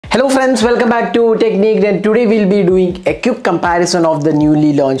Hello friends, welcome back to Technique, and today we'll be doing a quick comparison of the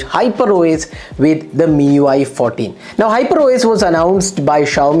newly launched HyperOS with the MIUI 14. Now HyperOS was announced by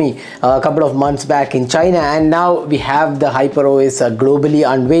Xiaomi a couple of months back in China, and now we have the HyperOS globally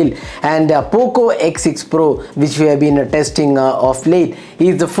unveiled, and Poco X6 Pro, which we have been testing of late,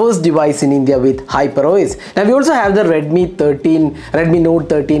 is the first device in India with HyperOS. Now we also have the Redmi Note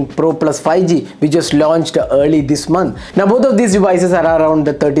 13 Pro Plus 5G, which was launched early this month. Now both of these devices are around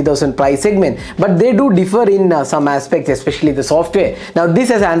the 30,000 price segment, but they do differ in some aspects, especially the software. Now this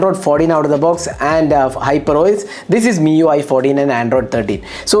has Android 14 out of the box and HyperOS. This is MIUI 14 and Android 13.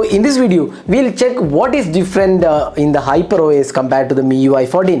 So in this video we'll check what is different in the HyperOS compared to the MIUI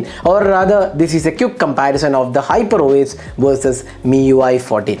 14, or rather this is a quick comparison of the HyperOS versus MIUI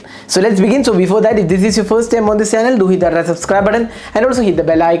 14. So let's begin. So before that, if this is your first time on this channel, do hit that red subscribe button and also hit the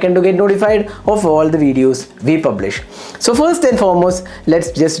bell icon to get notified of all the videos we publish. So first and foremost, let's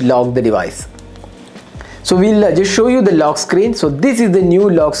just lock the device. So we'll just show you the lock screen. So this is the new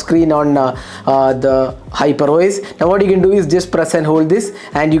lock screen on the HyperOS. Now what you can do is just press and hold this,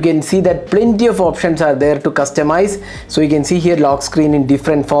 and you can see that plenty of options are there to customize. So you can see here lock screen in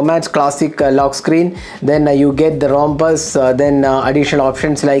different formats, classic lock screen, then you get the rompers, then additional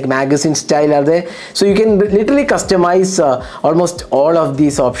options like magazine style are there. So you can literally customize almost all of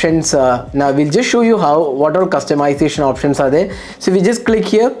these options. Now we'll just show you what all customization options are there. So if we just click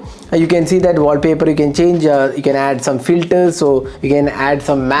here, you can see that wallpaper you can change, you can add some filters, so you can add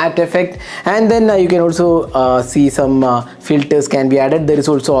some matte effect, and then you can also see some filters can be added. There is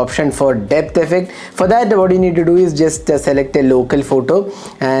also option for depth effect. For that, what you need to do is just select a local photo,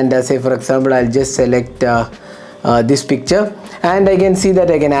 and say for example I'll just select this picture, and I can see that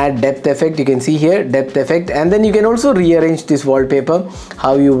I can add depth effect. You can see here depth effect, and then you can also rearrange this wallpaper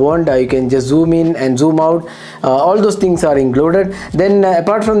how you want. You can just zoom in and zoom out. All those things are included. Then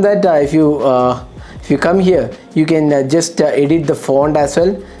apart from that, if you come here, you can just edit the font as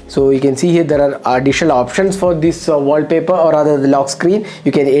well. So you can see here there are additional options for this wallpaper, or rather the lock screen.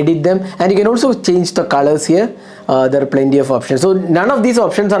 You can edit them, and you can also change the colors here. There are plenty of options. So none of these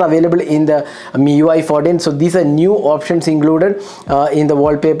options are available in the MIUI 14. So these are new options included in the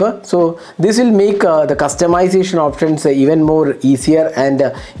wallpaper. So this will make the customization options even more easier,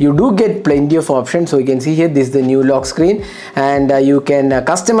 and you do get plenty of options. So you can see here this is the new lock screen, and you can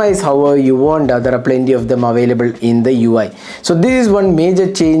customize however you want. There are plenty of them available in the UI. So this is one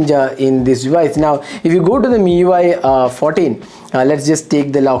major change in this device. Now if you go to the MIUI 14, let's just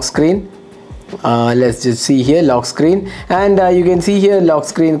take the lock screen. Let's just see here lock screen, and you can see here lock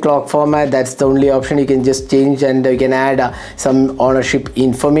screen clock format. That's the only option you can just change, and you can add some ownership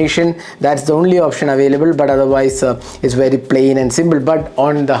information. That's the only option available, but otherwise it's very plain and simple. But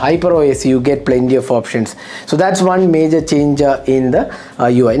on the HyperOS you get plenty of options. So that's one major change in the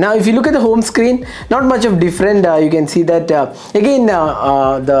UI. Now if you look at the home screen, not much of different. You can see that again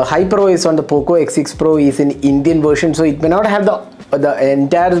the HyperOS on the Poco X6 Pro is an Indian version, so it may not have the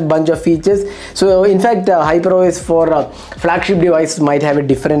entire bunch of features. So in fact HyperOS for flagship devices might have a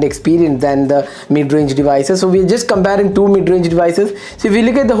different experience than the mid-range devices. So we're just comparing two mid-range devices. So if you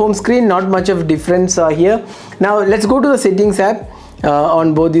look at the home screen, not much of difference here. Now let's go to the settings app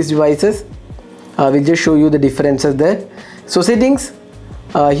on both these devices. We'll just show you the differences there. So settings,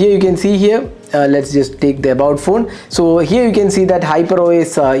 here you can see here, let's just take the about phone. So here you can see that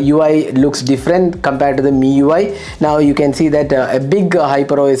HyperOS UI looks different compared to the MIUI. Now you can see that a big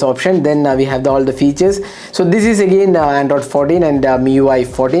HyperOS option. Then we have all the features. So this is again Android 14 and MIUI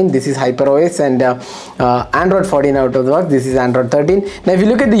 14. This is HyperOS, and Android 14 out of the box. This is Android 13. Now if you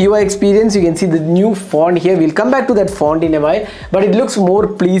look at the UI experience, you can see the new font here. We'll come back to that font in a while, but it looks more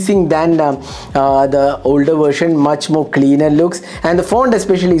pleasing than the older version. Much more cleaner looks, and the font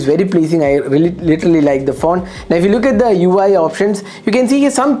especially is very pleasing. I literally like the font. Now if you look at the UI options, you can see here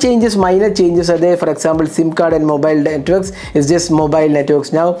some changes, minor changes are there. For example, SIM card and mobile networks is just mobile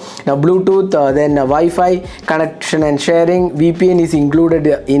networks now. Bluetooth, then Wi-Fi connection and sharing. VPN is included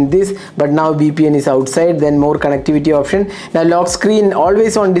in this, but now VPN is outside. Then more connectivity option. Now lock screen,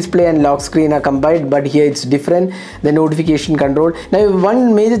 always on display and lock screen are combined, but here it's different. The notification control. Now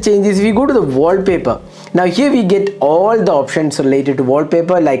one major change is if we go to the wallpaper. Now here we get all the options related to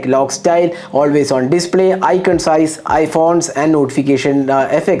wallpaper, like lock style, always on display, icon size, fonts and notification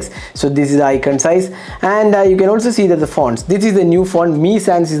effects. So this is the icon size, and you can also see that the fonts, this is the new font, Mi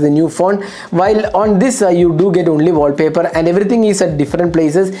Sans is the new font, while on this you do get only wallpaper, and everything is at different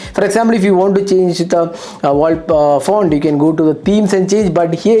places. For example, if you want to change the font, you can go to the themes and change,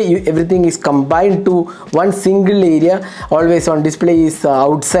 but here everything is combined to one single area. Always on display is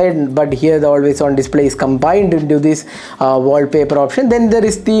outside, but here the always on display is combined into this wallpaper option. Then there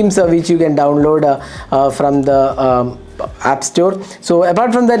is themes which you can download from the App Store. So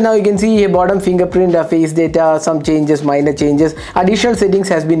apart from that, now you can see here bottom fingerprint, face data, some changes, minor changes. Additional settings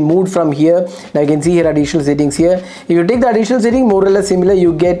has been moved from here. Now you can see here additional settings here. If you take the additional setting, more or less similar,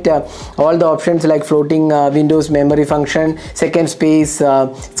 you get all the options like floating windows, memory function, second space,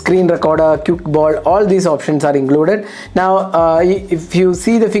 screen recorder, quick bold, all these options are included. Now if you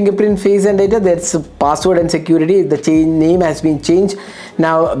see the fingerprint, face and data, that's password and security. The name has been changed.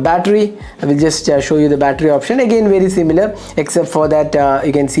 Now battery, I will just show you the battery option. Again, very similar, except for that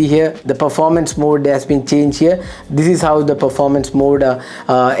you can see here the performance mode has been changed here. This is how the performance mode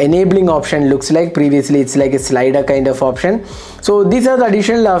enabling option looks like. Previously it's like a slider kind of option. So these are the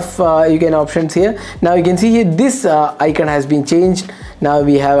additional options here. Now you can see here this icon has been changed. Now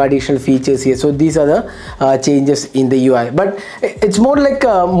we have additional features here. So these are the changes in the UI, but it's more like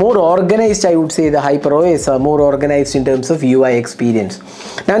more organized, I would say. The HyperOS more organized in terms of UI experience.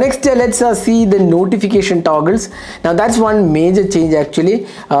 Now next let's see the notification toggles. Now that's one major change actually.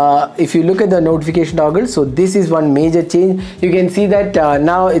 If you look at the notification toggle, so this is one major change. You can see that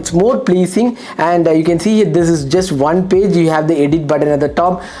now it's more pleasing, and you can see here this is just one page. You have the edit button at the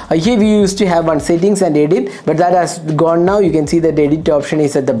top. Here we used to have one settings and edit, but that has gone now. You can see that the edit option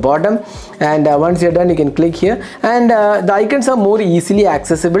is at the bottom, and once you're done you can click here, and the icons are more easily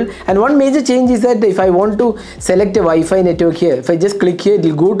accessible. And one major change is that if I want to select a Wi-Fi network here, if I just click here, it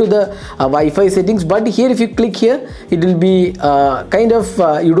will go to the Wi-Fi settings, but here if you click here, it will be kind of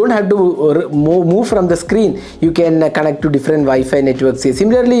you don't have to move from the screen. You can connect to different Wi-Fi networks here.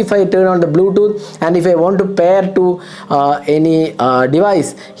 Similarly, if I turn on the Bluetooth, and if I want to pair to any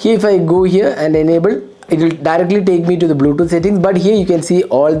device, here if I go here and enable, it will directly take me to the Bluetooth settings, but here you can see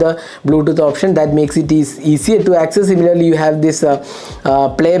all the Bluetooth option. That makes it easier to access. Similarly, you have this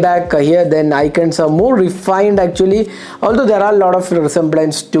playback here. Then icons are more refined actually, although there are a lot of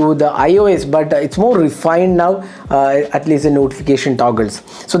resemblance to the iOS, but it's more refined now, at least the notification toggles.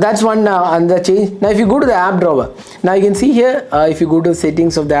 So that's one another change. Now if you go to the app drawer, now you can see here if you go to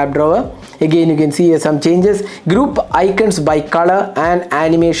settings of the app drawer, again you can see here some changes. Group icons by color and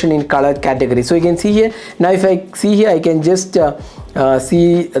animation in color category. So you can see here, now if I see here, I can just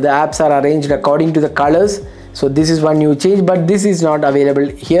see the apps are arranged according to the colors. So this is one new change, but this is not available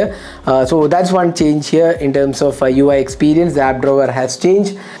here. So that's one change here in terms of UI experience. The app drawer has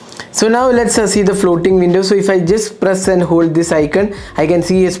changed. So now let's see the floating window. So if I just press and hold this icon, I can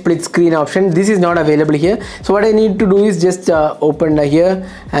see a split screen option. This is not available here. So what I need to do is just open here,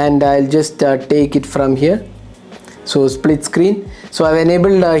 and I'll just take it from here. So split screen. So I've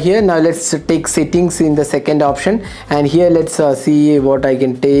enabled here. Now let's take settings in the second option, and here let's see what I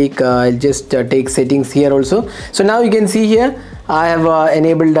can take. I'll just take settings here also. So now you can see here I have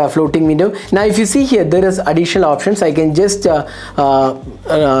enabled a floating window. Now if you see here, there is additional options. I can just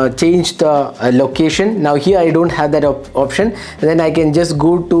change the location. Now here I don't have that option. Then I can just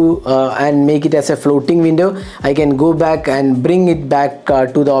go to and make it as a floating window. I can go back and bring it back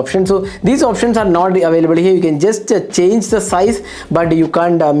to the option. So these options are not available here. You can just change the size, but you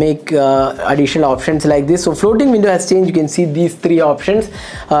can't make additional options like this. So floating window has changed. You can see these three options.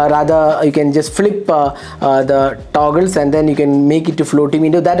 Rather you can just flip the toggles, and then you can make it to floating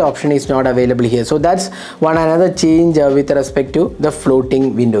window. That option is not available here. So that's another change with respect to the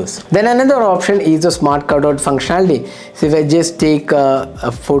floating windows. Then another option is the smart cutout functionality. So if I just take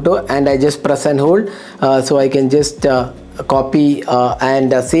a photo and I just press and hold, so I can just copy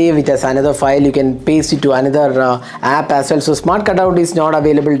and save it as another file. You can paste it to another app as well. So smart cutout is not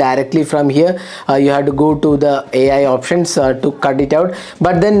available directly from here. You have to go to the AI options to cut it out,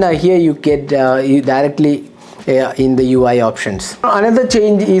 but then here you get you directly in the UI options. Another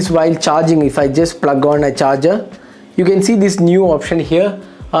change is while charging. If I just plug on a charger, you can see this new option here.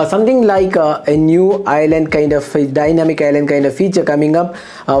 Something like a new island kind of dynamic island kind of feature coming up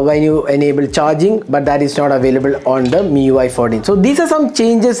when you enable charging, but that is not available on the MIUI 14. So these are some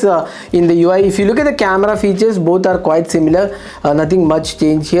changes in the UI. If you look at the camera features, both are quite similar. Nothing much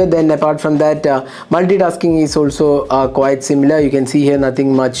change here. Then apart from that, multitasking is also quite similar. You can see here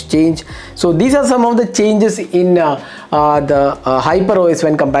nothing much change. So these are some of the changes in the HyperOS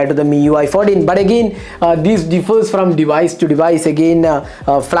when compared to the MIUI 14. But again, this differs from device to device. Again,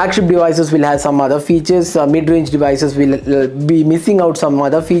 flagship devices will have some other features, mid-range devices will be missing out some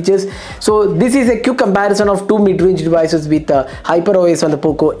other features. So this is a quick comparison of two mid-range devices with HyperOS on the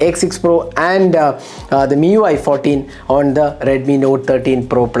Poco X6 Pro and the MIUI 14 on the Redmi Note 13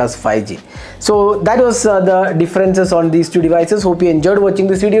 Pro Plus 5G. So that was the differences on these two devices. Hope you enjoyed watching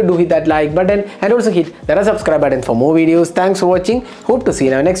this video. Do hit that like button and also hit the subscribe button for more videos. Thanks for watching. Hope to see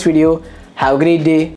you in our next video. Have a great day.